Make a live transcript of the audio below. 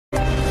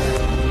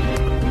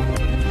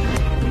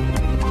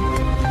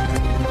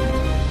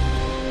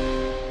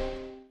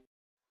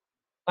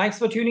Thanks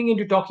for tuning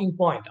into Talking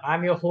Point.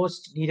 I'm your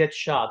host, Neeraj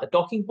Shah. The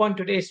Talking Point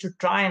today is to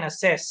try and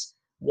assess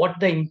what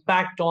the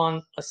impact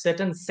on a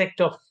certain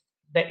sector of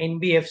the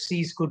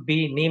NBFCs could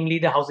be, namely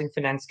the housing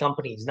finance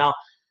companies. Now,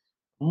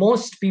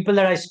 most people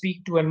that I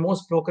speak to and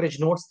most brokerage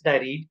notes that I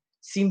read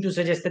seem to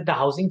suggest that the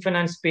housing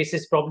finance space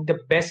is probably the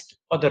best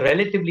or the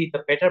relatively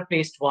the better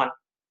placed one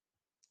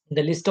in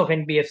the list of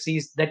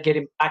NBFCs that get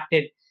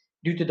impacted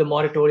due to the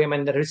moratorium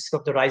and the risk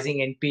of the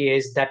rising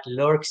NPAs that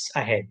lurks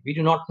ahead. We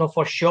do not know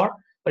for sure,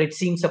 but it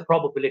seems a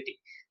probability.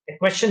 The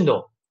question,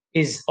 though,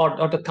 is,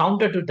 or the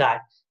counter to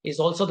that, is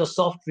also the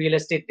soft real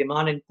estate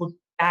demand, and could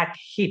that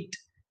hit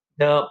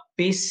the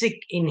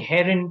basic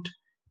inherent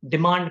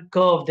demand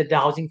curve that the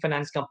housing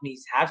finance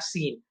companies have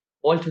seen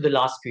all through the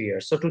last few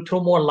years? So, to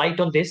throw more light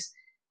on this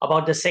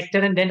about the sector,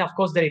 and then, of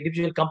course, the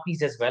individual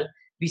companies as well,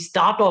 we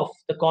start off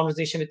the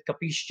conversation with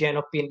Kapish Jain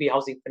of PNB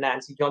Housing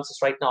Finance. He joins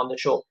us right now on the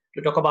show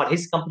to talk about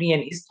his company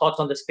and his thoughts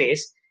on the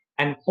space.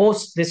 And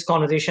post this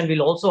conversation,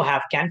 we'll also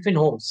have Canfin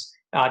Homes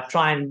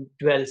try and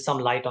dwell some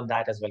light on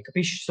that as well.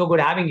 Kapish, so good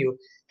having you.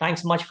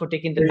 Thanks much for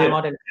taking the time Brilliant.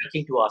 out and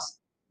speaking to us.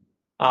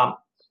 Um,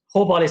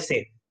 Hope all is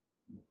safe.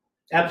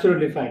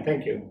 Absolutely fine.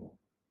 Thank you.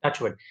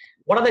 Touchwood.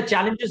 What are the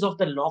challenges of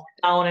the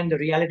lockdown and the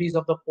realities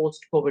of the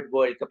post-COVID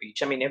world,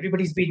 Kapish? I mean,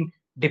 everybody's been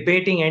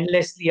debating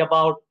endlessly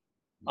about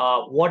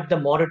what the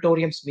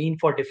moratoriums mean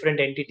for different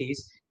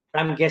entities.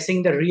 I'm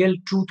guessing the real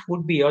truth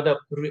would be, or the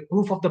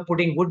proof of the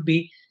pudding would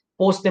be,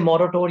 post the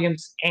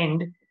moratoriums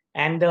end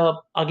and the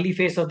ugly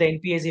face of the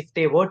NPAs, if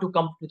they were to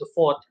come to the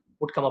fore,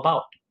 would come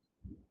about.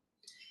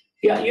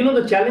 Yeah,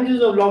 the challenges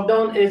of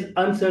lockdown is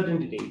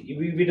uncertainty.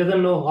 We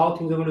doesn't know how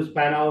things are going to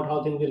span out,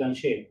 how things will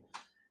unshape.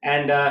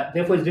 And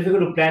therefore, it's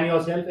difficult to plan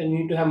yourself and you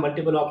need to have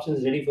multiple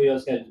options ready for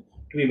yourself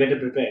to be better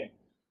prepared.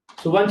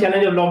 So one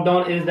challenge of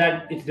lockdown is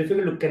that it's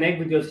difficult to connect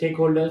with your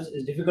stakeholders.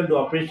 It's difficult to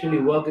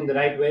operationally work in the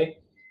right way.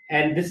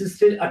 And this is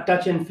still a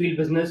touch and feel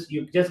business.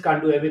 You just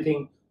can't do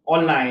everything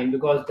online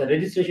because the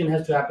registration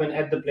has to happen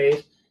at the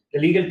place. The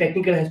legal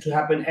technical has to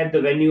happen at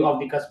the venue of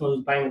the customer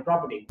who's buying a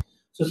property.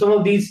 So some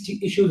of these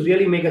issues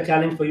really make a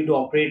challenge for you to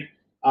operate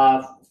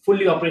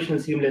fully operational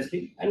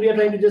seamlessly. And we are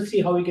trying to just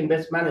see how we can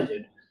best manage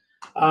it.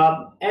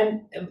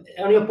 And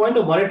on your point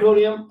of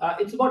moratorium,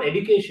 it's about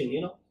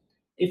education.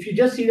 If you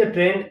just see the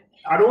trend,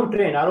 our own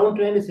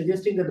trend is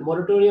suggesting that the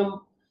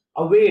moratorium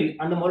avail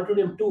under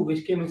moratorium 2,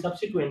 which came in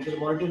subsequent to the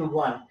moratorium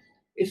 1,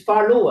 is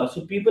far lower.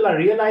 So people are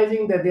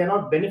realizing that they are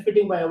not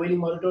benefiting by availing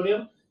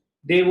moratorium.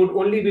 They would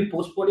only be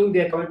postponing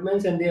their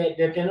commitments and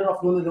their tenure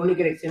of loan will only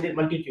get extended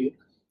multitude.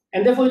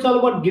 And therefore, it's all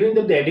about giving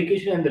them the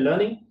education and the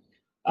learning.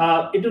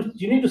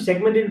 You need to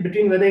segment it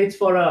between whether it's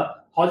for a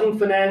housing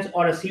finance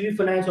or a CV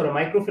finance or a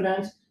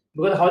microfinance,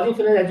 because housing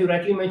finance, as you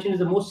rightly mentioned, is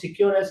the most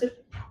secure asset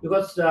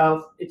because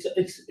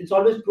it's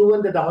always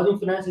proven that the housing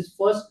finance is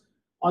first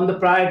on the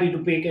priority to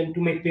pay and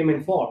to make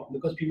payment for,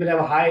 because people have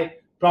a high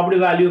property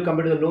value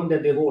compared to the loan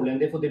that they hold,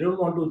 and therefore they don't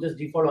want to just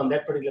default on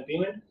that particular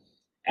payment.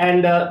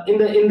 And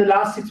in the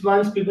last 6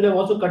 months, people have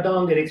also cut down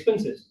on their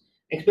expenses.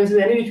 Expenses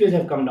any which ways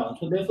have come down,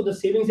 so therefore the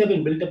savings have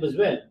been built up as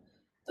well.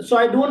 So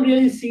I don't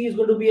really see it's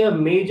going to be a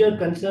major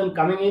concern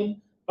coming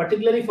in,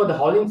 particularly for the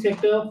housing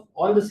sector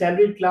on the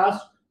salaried class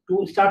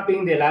to start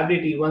paying their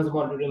liability once the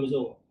moratorium is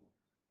over.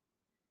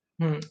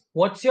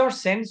 What's your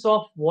sense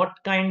of what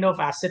kind of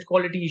asset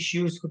quality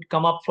issues could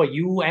come up for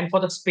you and for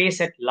the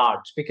space at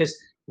large? Because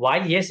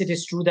while, yes, it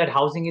is true that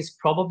housing is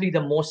probably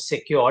the most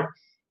secured,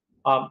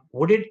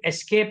 would it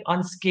escape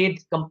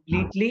unscathed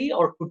completely,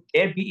 or could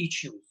there be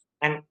issues?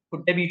 And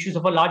could there be issues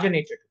of a larger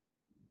nature?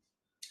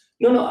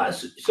 No, no.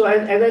 So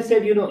as I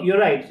said, you're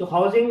right. So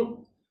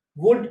housing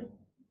would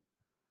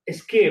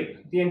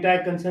escape the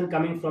entire concern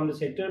coming from the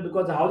sector,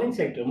 because the housing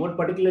sector, more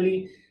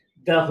particularly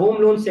the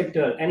home loan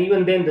sector, and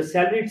even then the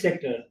salaried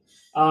sector,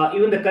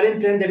 even the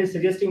current trend that is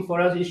suggesting for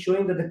us is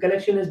showing that the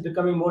collection is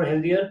becoming more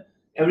healthier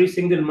every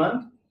single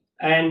month.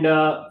 And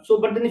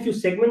but then if you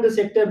segment the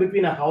sector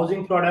between a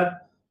housing product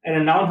and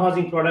a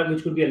non-housing product,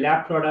 which could be a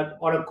lab product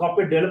or a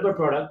corporate developer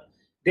product,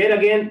 there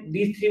again,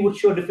 these three would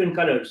show different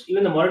colors.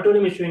 Even the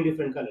moratorium is showing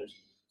different colors.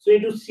 So you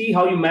need to see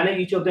how you manage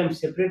each of them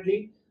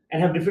separately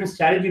and have different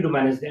strategy to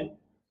manage them.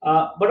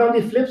 But on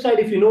the flip side,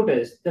 if you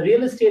notice, the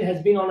real estate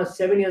has been on a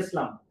 7-year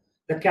slump.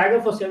 The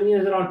CAGR for 7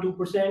 years is around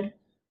 2%.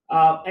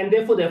 And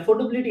therefore, the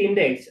affordability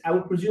index, I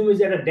would presume, is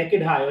at a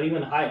decade high or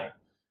even higher,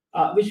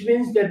 which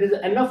means that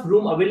there's enough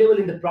room available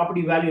in the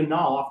property value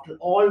now after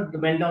all the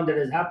meltdown that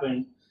has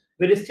happened,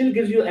 where it still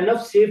gives you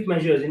enough safe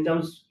measures in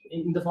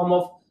the form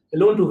of the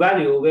loan to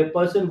value, where a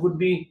person would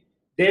be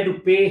there to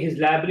pay his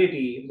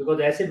liability because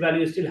the asset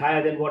value is still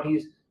higher than what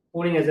he's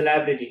owning as a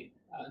liability,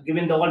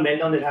 given the all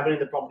meltdown that happened in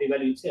the property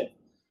value itself.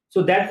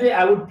 So that way,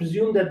 I would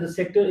presume that the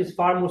sector is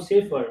far more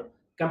safer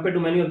compared to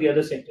many of the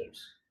other sectors.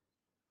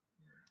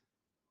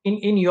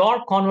 In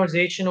your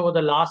conversation over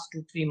the last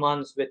 2-3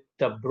 months with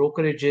the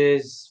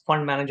brokerages,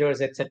 fund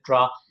managers,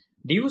 etc.,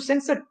 do you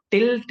sense a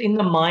tilt in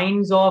the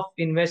minds of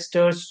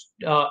investors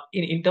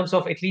in terms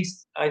of, at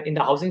least in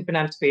the housing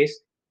finance space,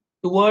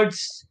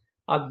 towards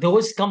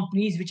those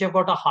companies which have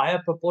got a higher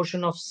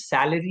proportion of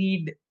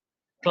salaried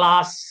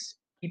class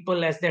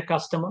people as their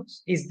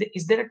customers? Is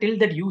there a tilt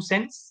that you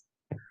sense?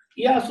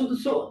 Yeah,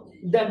 so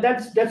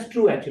that's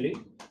true actually,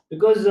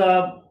 because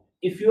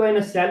if you are in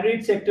a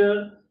salaried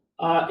sector,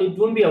 it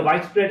won't be a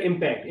widespread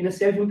impact. In a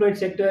self-employed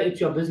sector,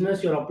 it's your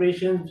business, your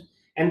operations,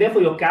 and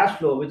therefore your cash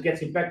flow which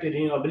gets impacted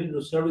in your ability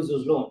to service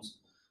those loans.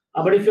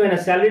 But if you're in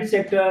a salaried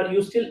sector,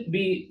 you still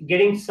be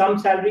getting some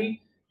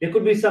salary. There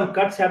could be some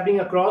cuts happening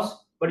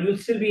across, but you'll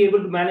still be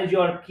able to manage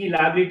your key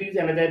liabilities.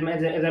 And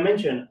as I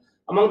mentioned,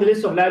 among the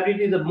list of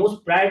liabilities, the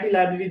most priority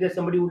liability that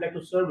somebody would like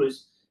to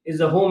service is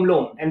the home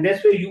loan, and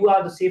that's where you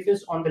are the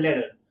safest on the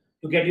ladder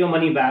to get your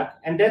money back.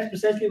 And that's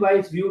precisely why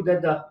it's viewed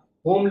that the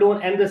home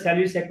loan and the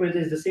salary sector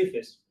is the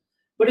safest.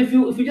 But if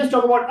you just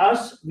talk about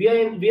us, we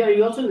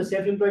are also in the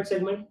self-employed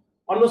segment.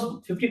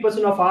 Almost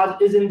 50% of ours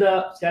is in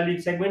the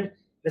salaried segment.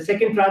 The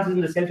second tranche is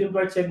in the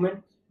self-employed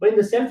segment. But in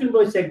the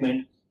self-employed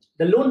segment,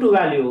 the loan to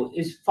value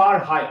is far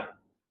higher.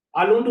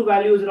 Our loan to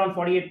value is around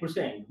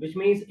 48%, which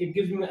means it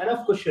gives me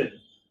enough cushion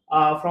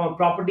from a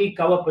property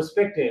cover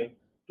perspective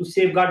to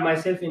safeguard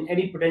myself in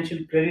any potential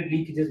credit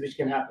leakages which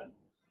can happen.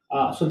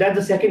 So that's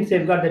the second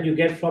safeguard that you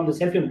get from the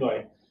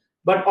self-employed.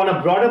 But on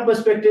a broader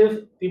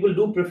perspective, people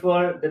do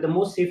prefer that the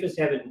most safest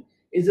haven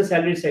is the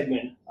salary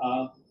segment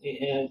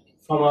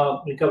from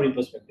a recovery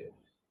perspective.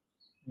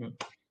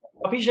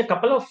 Kapish, a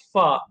couple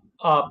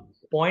of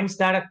points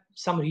that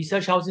some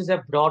research houses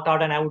have brought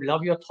out, and I would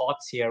love your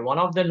thoughts here. One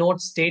of the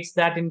notes states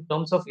that in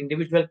terms of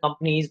individual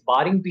companies,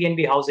 barring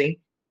PNB Housing,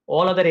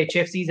 all other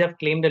HFCs have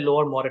claimed a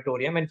lower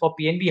moratorium. And for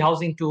PNB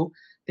Housing too,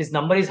 this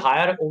number is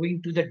higher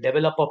owing to the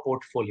developer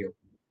portfolio.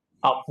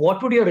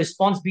 What would your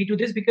response be to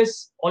this?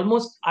 Because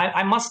almost,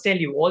 I must tell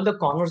you, all the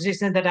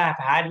conversations that I've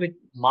had with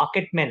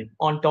market men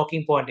on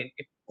Talking Point,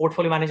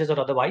 portfolio managers or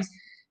otherwise,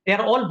 they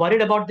are all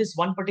worried about this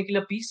one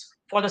particular piece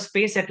for the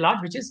space at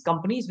large, which is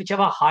companies which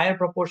have a higher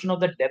proportion of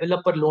the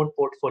developer loan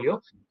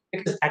portfolio,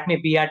 because that may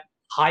be at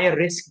higher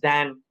risk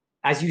than,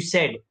 as you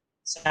said,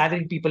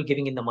 salaried people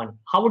giving in the money.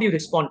 How would you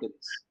respond to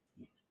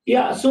this?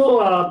 Yeah,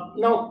 so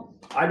now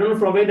I don't know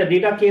from where the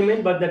data came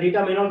in, but the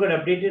data may not got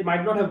updated,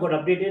 might not have got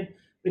updated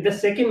with the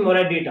second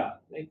Morat data.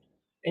 Right?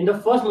 In the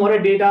first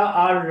Morat data,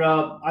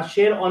 our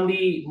share on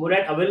the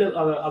Morat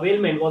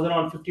availment was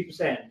around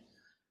 50%.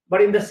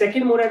 But in the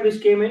second Morat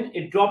which came in,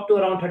 it dropped to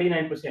around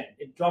 39%.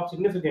 It dropped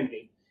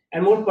significantly.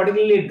 And more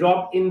particularly, it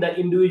dropped in the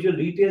individual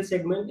retail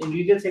segment. In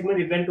retail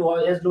segment, it went to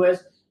as low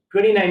as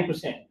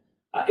 29%.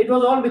 It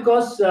was all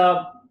because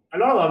a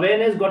lot of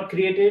awareness got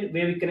created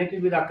where we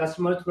connected with our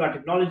customers through our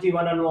technology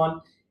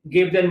one-on-one,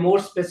 gave them more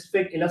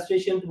specific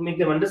illustration to make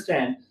them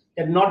understand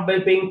that not by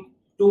paying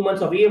 2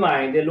 months of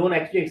EMI, their loan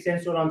actually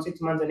extends to around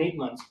 6 months and 8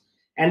 months.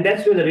 And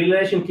that's where the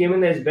realization came in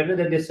that it's better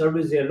that they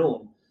service their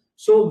loan.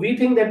 So we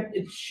think that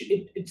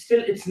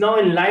it's now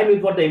in line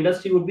with what the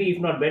industry would be,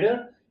 if not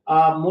better,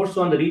 more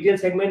so on the retail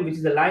segment, which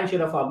is the lion's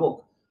share of our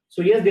book.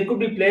 So yes, there could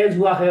be players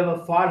who have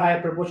a far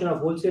higher proportion of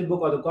wholesale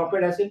book or the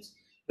corporate assets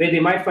where they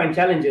might find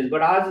challenges,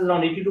 but ours is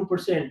around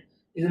 82%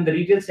 is in the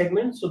retail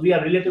segment. So we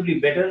are relatively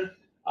better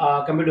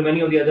compared to many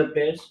of the other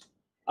players.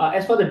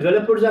 As far the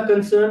developers are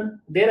concerned,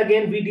 there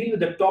again, we deal with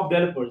the top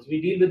developers.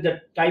 We deal with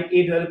the type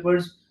A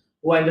developers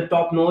who are in the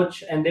top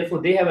notch, and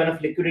therefore they have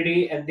enough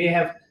liquidity and they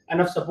have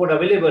enough support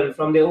available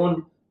from their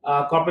own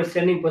corporate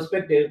standing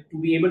perspective to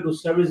be able to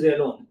service their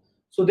loan.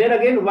 So there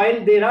again,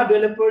 while there are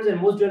developers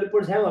and most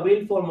developers have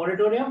availed for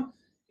moratorium,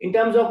 in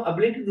terms of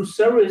ability to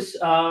service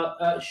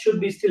should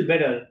be still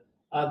better,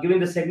 given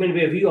the segment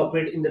where we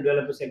operate in the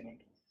developer segment.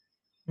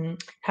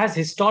 Has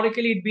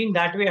historically it been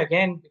that way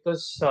again?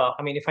 Because,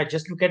 if I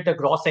just look at the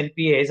gross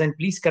NPAs, and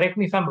please correct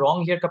me if I'm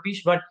wrong here,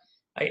 Kapish, but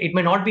it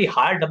may not be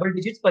higher double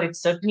digits, but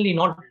it's certainly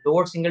not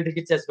lower single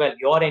digits as well.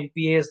 Your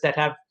NPAs that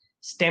have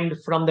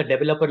stemmed from the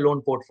developer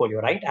loan portfolio,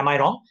 right? Am I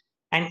wrong?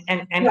 And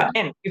Yeah.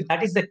 again, if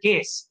that is the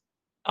case,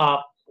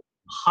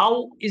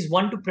 how is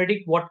one to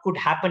predict what could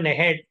happen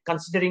ahead,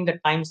 considering the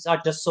times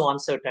are just so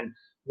uncertain?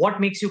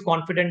 What makes you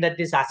confident that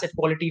this asset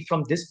quality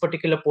from this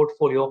particular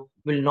portfolio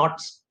will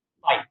not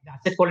spike? The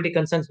asset quality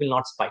concerns will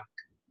not spike.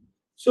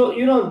 So,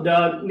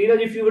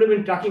 Neeraj, if you would have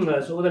been tracking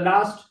us over the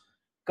last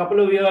couple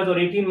of years or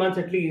 18 months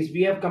at least,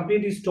 we have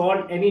completely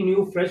stalled any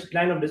new fresh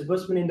line of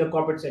disbursement in the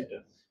corporate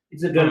sector.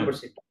 It's the developer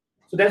sector.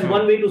 So that's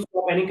one way to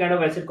stop any kind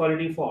of asset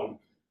quality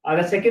fall.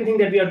 The second thing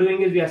that we are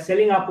doing is we are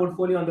selling our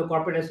portfolio on the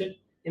corporate asset.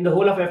 In the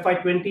whole of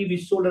FY20, we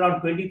sold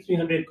around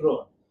 2,300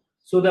 crore.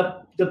 So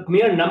the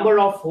mere number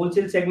of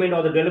wholesale segment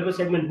or the developer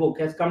segment book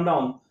has come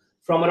down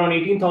from around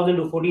 18,000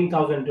 to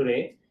 14,000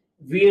 today.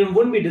 We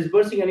wouldn't be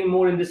disbursing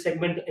anymore in this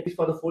segment, at least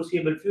for the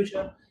foreseeable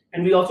future.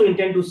 And we also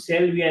intend to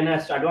sell. We are in an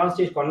advanced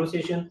stage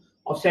conversation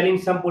of selling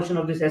some portion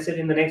of this asset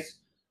in the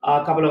next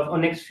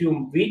next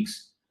few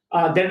weeks.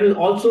 That will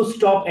also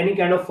stop any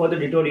kind of further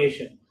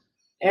deterioration.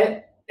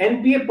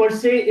 NPA per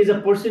se is a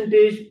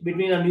percentage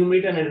between a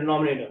numerator and a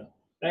denominator,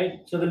 right?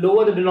 So the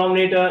lower the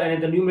denominator and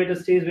if the numerator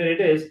stays where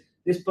it is,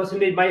 this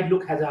percentage might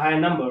look as a higher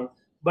number.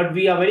 But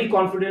we are very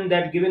confident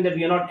that given that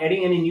we are not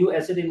adding any new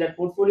asset in that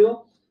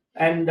portfolio,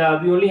 and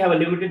we only have a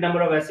limited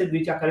number of assets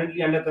which are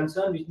currently under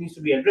concern, which needs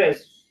to be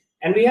addressed,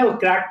 And we have a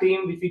crack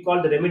team, which we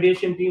call the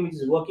remediation team, which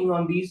is working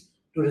on these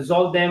to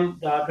resolve them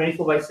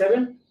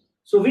 24/7.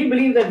 So we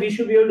believe that we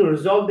should be able to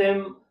resolve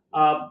them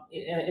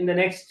in the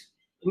next,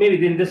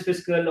 maybe in this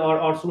fiscal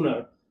or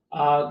sooner.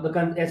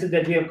 The assets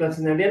that we have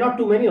considered, there are not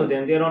too many of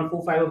them. There are around 4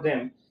 or 5 of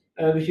them,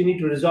 which we need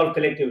to resolve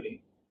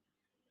collectively.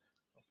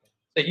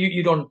 So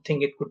you don't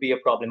think it could be a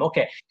problem?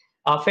 Okay,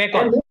 fair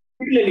And call.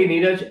 particularly,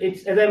 Neeraj,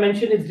 it's, as I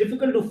mentioned, it's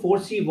difficult to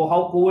foresee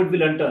how COVID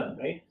will turn,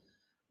 right?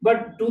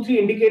 But 2, 3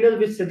 indicators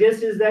which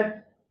suggest is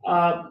that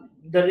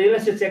the real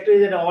estate sector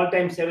is at an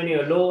all-time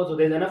 7-year low. So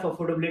there's enough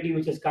affordability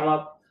which has come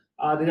up.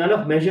 There's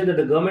enough measure that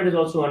the government has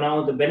also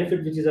announced, the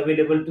benefit which is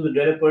available to the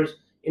developers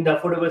in the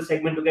affordable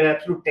segment to get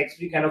absolute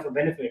tax-free kind of a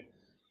benefit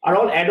are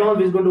all add-ons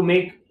which is going to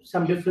make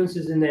some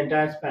differences in the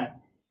entire span.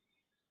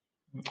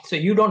 So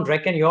you don't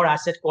reckon your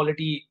asset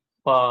quality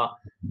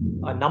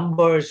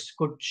numbers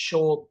could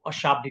show a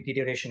sharp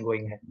deterioration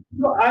going ahead?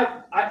 No,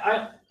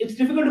 it's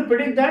difficult to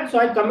predict that, so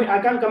I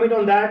can't commit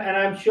on that, and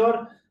I'm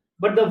sure.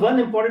 But the one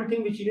important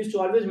thing which you need to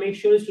always make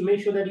sure is to make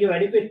sure that you have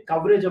adequate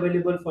coverage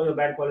available for your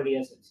bad quality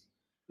assets,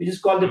 which is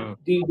called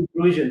the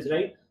provisions,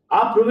 right?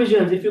 Our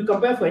provisions, if you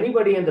compare for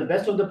anybody and the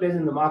best of the players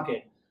in the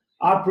market,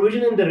 our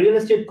provision in the real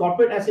estate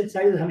corporate asset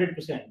size is 100%,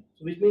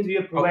 so which means we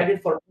have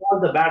provided for all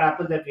the bad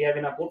apples that we have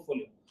in our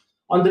portfolio.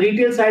 On the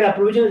retail side, our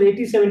provision is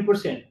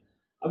 87%.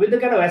 With the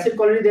kind of asset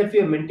quality that we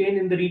have maintained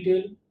in the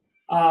retail,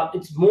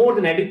 it's more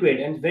than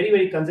adequate and very,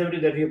 very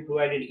conservative that we have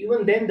provided.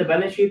 Even then, the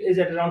balance sheet is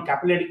at around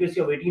capital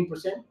adequacy of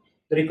 18%.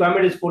 The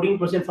requirement is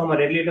 14% from a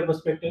regulator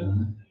perspective.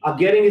 Our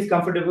gearing is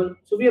comfortable.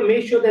 So we have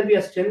made sure that we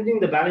are strengthening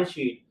the balance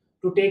sheet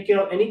to take care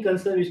of any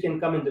concern which can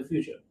come in the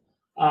future.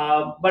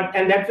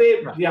 And that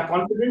way, we are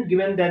confident,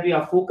 given that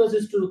our focus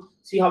is to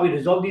see how we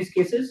resolve these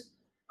cases.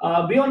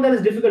 Beyond that,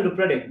 is difficult to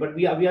predict, but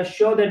we are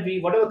sure that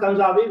whatever comes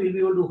our way, we'll be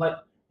able to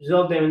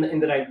resolve them in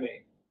the right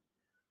way.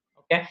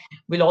 Okay,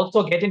 we'll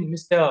also get in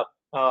Mr.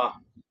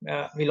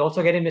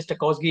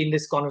 Kosgi in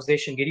this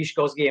conversation. Girish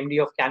Kosgi,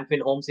 MD of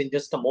Canfin Homes, in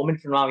just a moment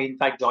from now. In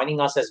fact,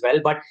 joining us as well.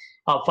 But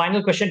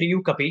final question to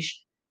you,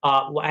 Kapish,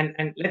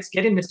 and let's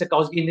get in Mr.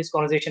 Kosgi in this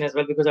conversation as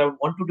well, because I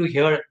wanted to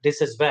hear this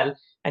as well,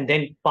 and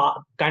then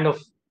kind of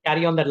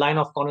carry on that line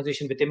of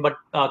conversation with him. But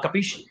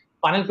Kapish,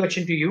 final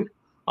question to you.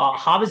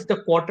 How has the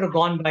quarter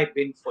gone by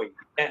been for you?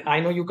 I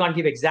know you can't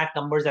give exact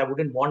numbers. I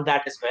wouldn't want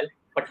that as well.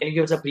 But can you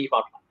give us a brief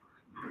outline?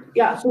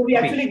 Yeah, so we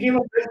actually gave a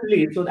press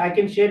release, so I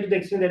can share to the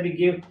extent that we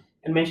gave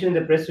and mentioned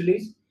in the press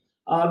release.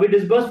 We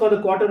disbursed for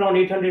the quarter around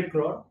 800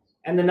 crore,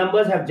 and the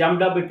numbers have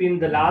jumped up between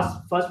the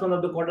first month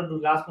of the quarter to the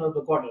last month of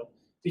the quarter,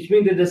 which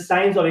means that the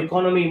signs of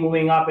economy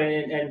moving up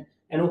and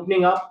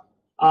opening up.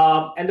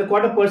 And the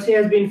quarter per se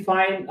has been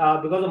fine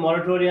because of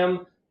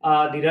moratorium.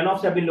 The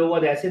runoffs have been lower,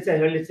 the assets have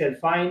held itself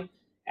fine,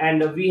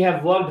 and we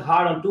have worked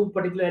hard on 2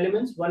 particular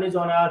elements. One is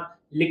on our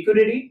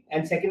liquidity,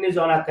 and second is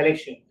on our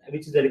collection,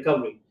 which is the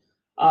recovery.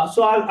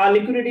 So our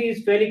liquidity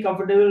is fairly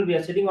comfortable. We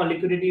are sitting on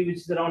liquidity which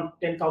is around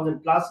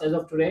 10,000 plus as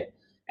of today,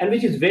 and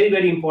which is very,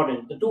 very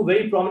important. The 2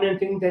 very prominent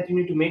things that you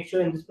need to make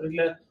sure in this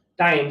particular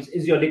times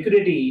is your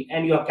liquidity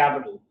and your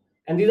capital.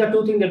 And these are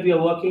 2 things that we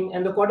are working,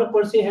 and the quarter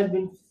per se has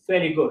been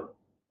fairly good.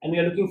 And we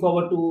are looking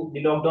forward to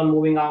the lockdown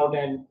moving out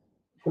and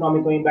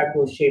economy going back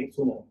to a shape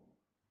sooner.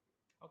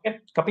 Okay,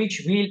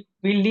 Kapish, we'll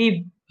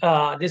leave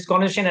this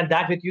conversation at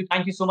that with you.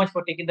 Thank you so much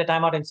for taking the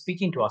time out and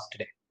speaking to us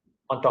today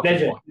on Talking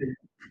Pleasure. Point.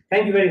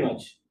 Thank you very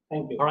much.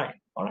 Thank you. All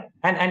right.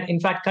 And in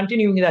fact,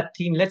 continuing that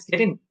theme, let's get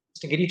in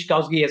Mr. Girish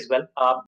Kosgi as well.